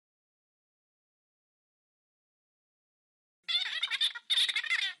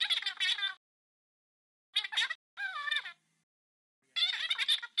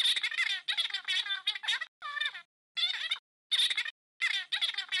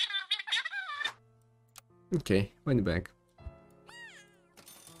Okay, money back.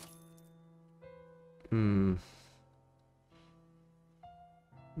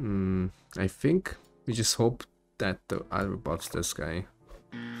 I think we just hope that the other bots this guy.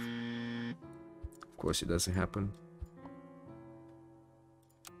 Of course it doesn't happen.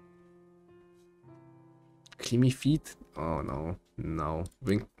 Creamy feet? Oh no, no.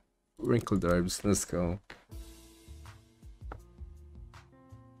 Wrinkled herbs, let's go.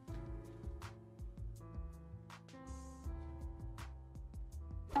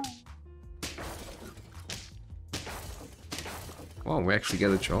 Wow, we actually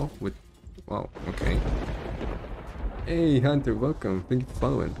get a draw with... Wow, okay. Hey Hunter, welcome. Thank you for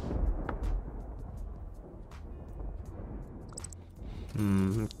following.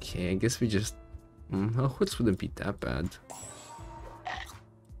 Okay, I guess we just... Our hoods wouldn't be that bad.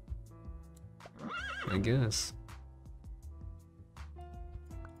 I guess.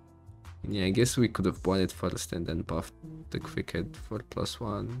 Yeah, I guess we could have bought it first and then buffed the quick hit for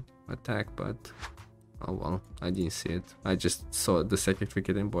 +1 attack, but... Oh well, I didn't see it. I just saw the second quick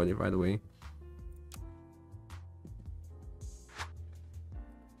hit and bought it right away.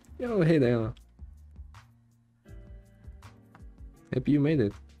 Yo, hey there. Happy you made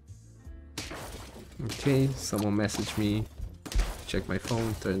it. Okay, someone messaged me. Check my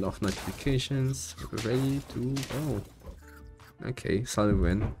phone, turned off notifications. We're ready to go. Okay, solid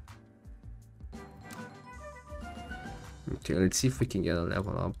win. Okay, let's see if we can get a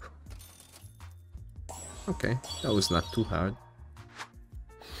level up. Okay, that was not too hard.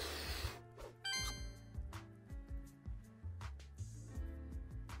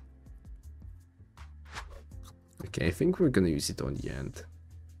 Okay, I think we're gonna use it on the end.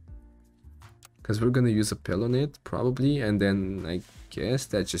 Because we're gonna use a pill on it, probably, and then I guess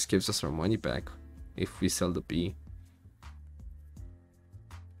that just gives us our money back if we sell the bee.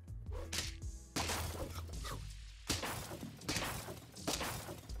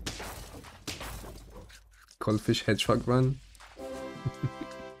 Blowfish-Hedgehog run.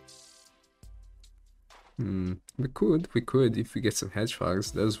 We could if we get some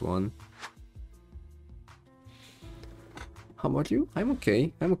hedgehogs. There's one. How about you? I'm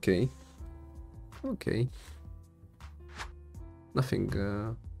okay. I'm okay. Okay. Nothing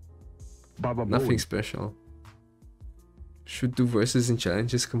nothing special. Should do verses and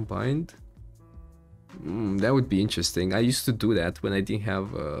challenges combined? That would be interesting. I used to do that when I didn't have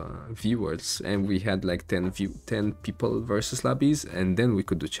viewers and we had like 10 people versus lobbies, and then we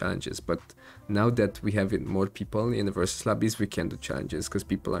could do challenges. But now that we have more people in the versus lobbies, we can't do challenges because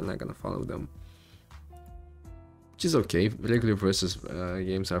people are not gonna follow them. Which is okay. Regular versus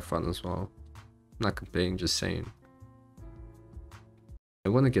games are fun as well. Not complaining, just saying. I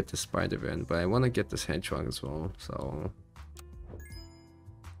want to get the spider in, but I want to get this hedgehog as well, so...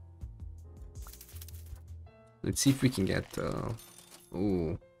 Let's see if we can get...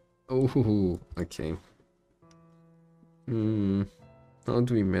 Oh, okay. How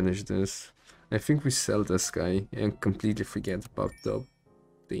do we manage this? I think we sell this guy and completely forget about the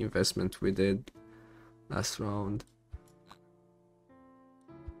investment we did last round.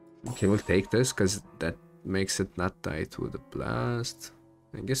 Okay, we'll take this because that makes it not die to the blast.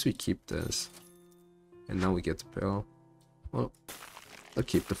 I guess we keep this. And now we get the pearl. Well, I'll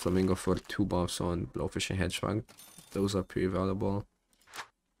keep the flamingo for 2 buffs on Blowfish and Hedgehog. Those are pretty valuable.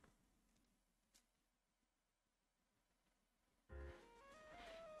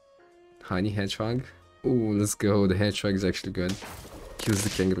 Honey Hedgehog. Ooh, let's go. The Hedgehog is actually good. Kills the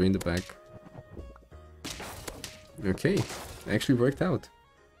kangaroo in the back. Okay, actually worked out.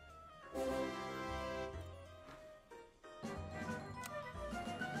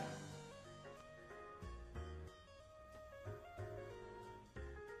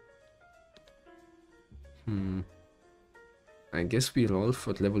 I guess we roll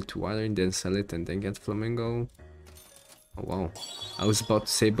for level 2 water and then sell it and then get flamingo. Oh wow. I was about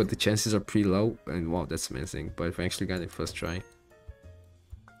to say, but the chances are pretty low, and wow, that's amazing. But we actually got it first try.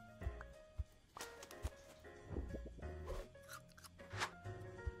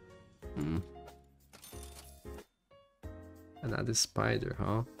 Another spider,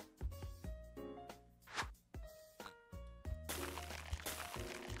 huh?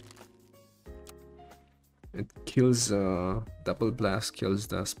 It kills double blast, kills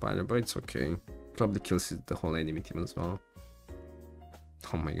the spider, but it's okay. Probably kills the whole enemy team as well.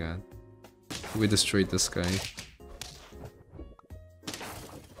 Oh my god. We destroyed this guy.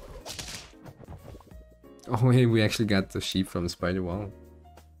 Oh hey, we actually got the sheep from the spider wall.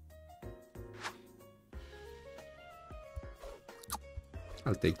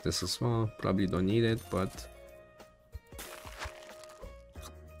 I'll take this as well. Probably don't need it, but...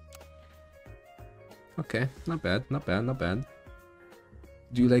 Okay, not bad, not bad, not bad.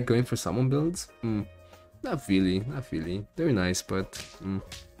 Do you like going for summon builds? Not really, not really. They're nice, but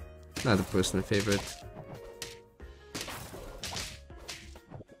not a personal favorite.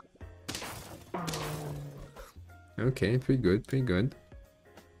 Okay, pretty good, pretty good.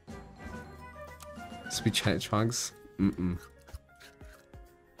 Switch hedgehogs?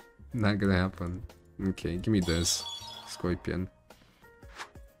 Not gonna happen. Okay, give me this. Scorpion.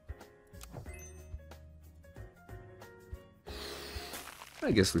 I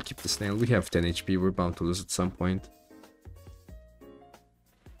guess we'll keep the snail. We have 10 HP, we're bound to lose at some point.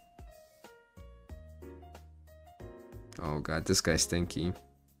 Oh god, this guy's tanky.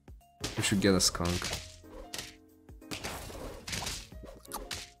 We should get a skunk.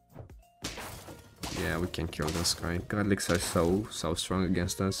 Yeah, we can kill this guy. Godlicks are so strong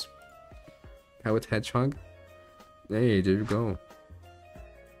against us. How with Hedgehog? Hey, there you go.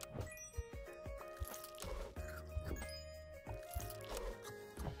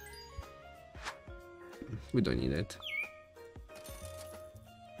 We don't need it.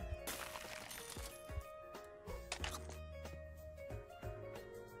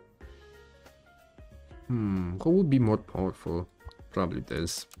 What would be more powerful? Probably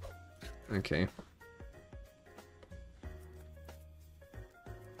this. Okay.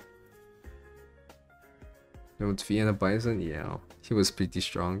 With Vienna Bison? Yeah, he was pretty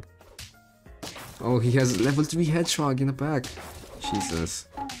strong. Oh, he has level 3 Hedgehog in the back. Jesus.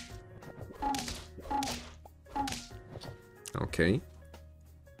 Okay.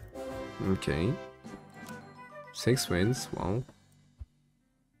 Okay. 6 wins, wow.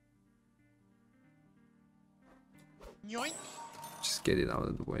 Yoink. Just get it out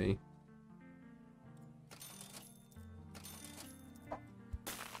of the way.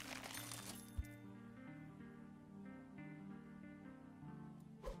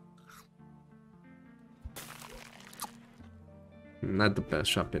 Not the best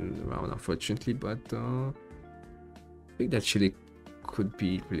shop in the round, unfortunately, but I think that chili could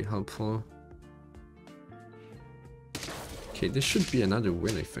be really helpful. Okay, this should be another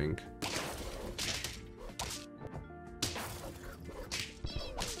win, I think.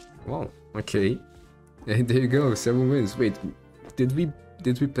 Wow, okay. And there you go, 7 wins. Wait, did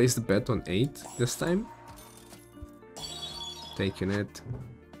we place the bet on 8 this time? Taking it.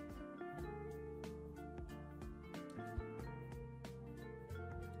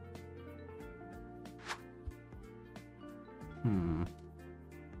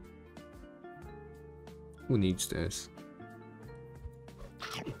 Who needs this?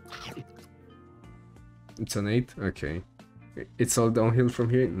 It's an 8? Okay. It's all downhill from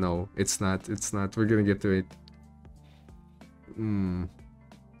here? No, it's not. It's not. We're gonna get to it.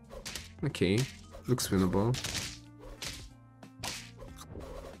 Okay. Looks winnable.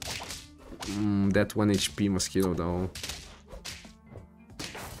 That 1 HP mosquito though.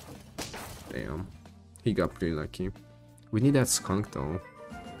 Damn. He got pretty lucky. We need that skunk though.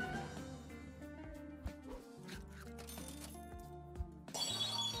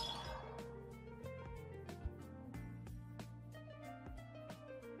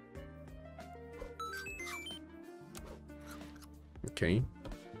 Okay.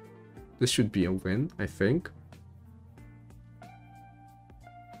 This should be a win, I think.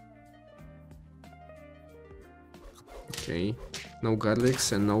 Okay. No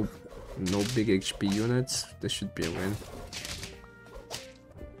Godlicks and no big HP units. This should be a win.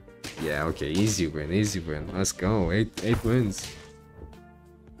 Yeah, okay, easy win, easy win. Let's go. 8 wins.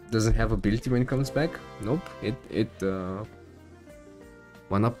 Doesn't have ability when it comes back? Nope. It 1-up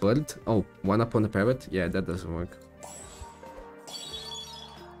bird? Oh, 1-up on the parrot? Yeah, that doesn't work.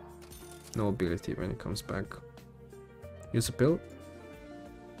 No ability when it comes back. Use a pill?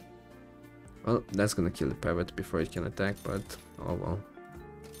 Well, that's gonna kill the parrot before it can attack, but oh well.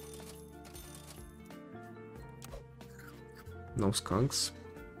 No skunks.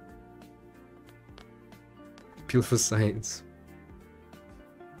 Pill for science.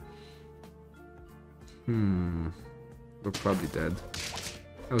 We're probably dead.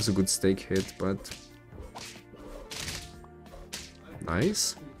 That was a good stake hit, but...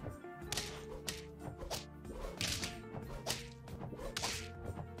 Nice.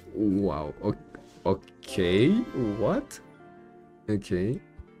 Wow, okay, what? Okay.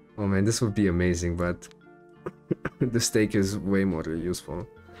 Oh man, this would be amazing, but the stake is way more useful,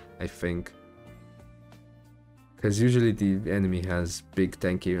 I think. Because usually the enemy has big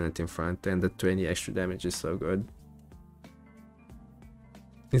tanky unit in front and the 20 extra damage is so good.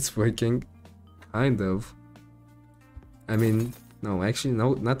 It's working. Kind of. I mean, no, actually,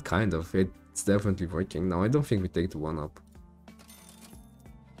 no, not kind of. It's definitely working. No, I don't think we take the 1-up.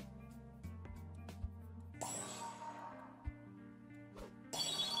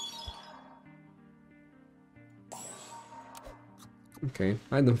 Okay,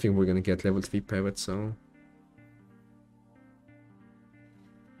 I don't think we're gonna get level 3 parrot, so...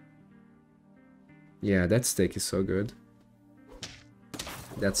 Yeah, that steak is so good.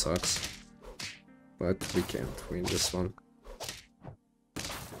 That sucks. But we can't win this one.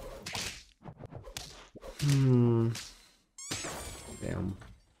 Damn.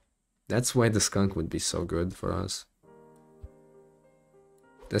 That's why the skunk would be so good for us.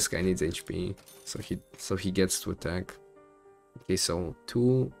 This guy needs HP, so he gets to attack. Okay, so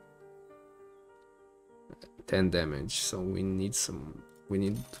 10 damage. So we need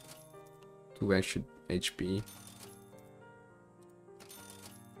 2 extra HP.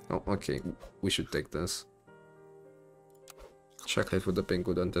 Oh, okay, we should take this. Chocolate would have been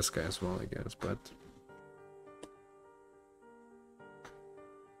good on this guy as well, I guess, but...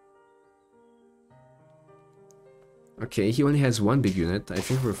 Okay, he only has 1 big unit. I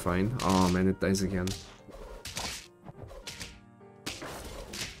think we're fine. Oh man, it dies again.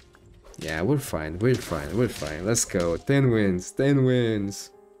 Yeah, we're fine. We're fine. We're fine. Let's go. 10 wins. 10 wins.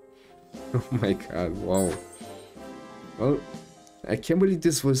 Oh my god. Wow. Well, I can't believe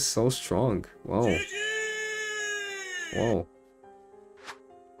this was so strong. Wow. Wow.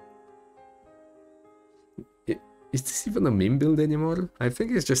 Is this even a meme build anymore? I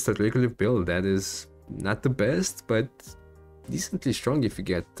think it's just a regular build that is not the best, but decently strong if you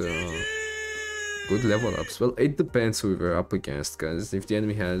get good level ups. Well, it depends who we're up against, because if the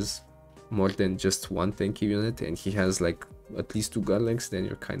enemy has more than just 1 tanky unit and he has like at least 2 godlings, then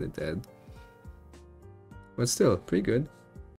you're kinda dead. But still, pretty good.